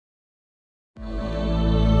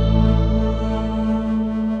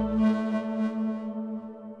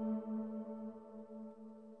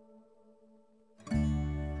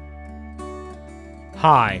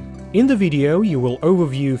Hi! In the video you will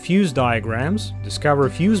overview fuse diagrams, discover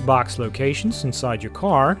fuse box locations inside your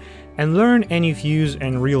car, and learn any fuse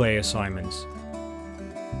and relay assignments.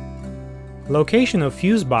 Location of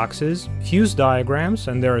fuse boxes, fuse diagrams,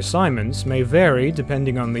 and their assignments may vary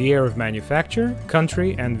depending on the year of manufacture,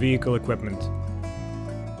 country, and vehicle equipment.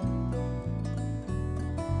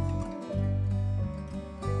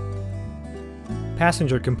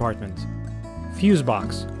 Passenger compartment. Fuse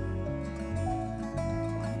box.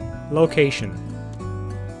 Location.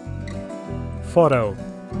 Photo.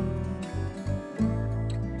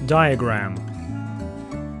 Diagram.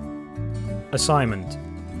 Assignment.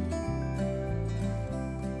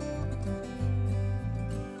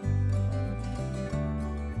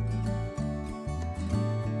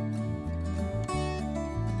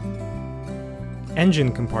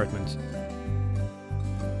 Engine compartment.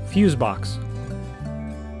 Fuse box.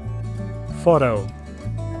 Photo.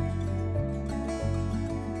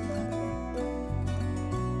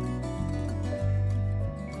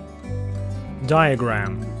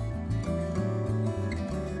 Diagram.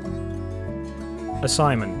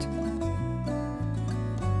 Assignment.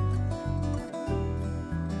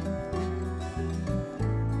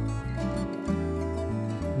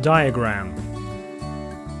 Diagram.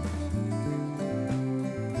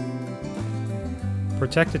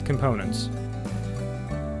 Protected components.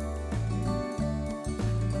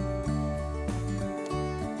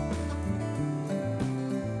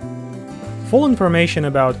 Full information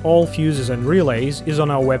about all fuses and relays is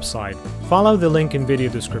on our website. Follow the link in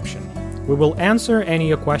video description. We will answer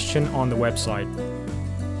any question on the website.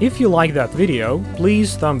 If you like that video,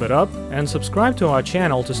 please thumb it up and subscribe to our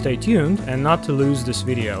channel to stay tuned and not to lose this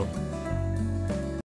video.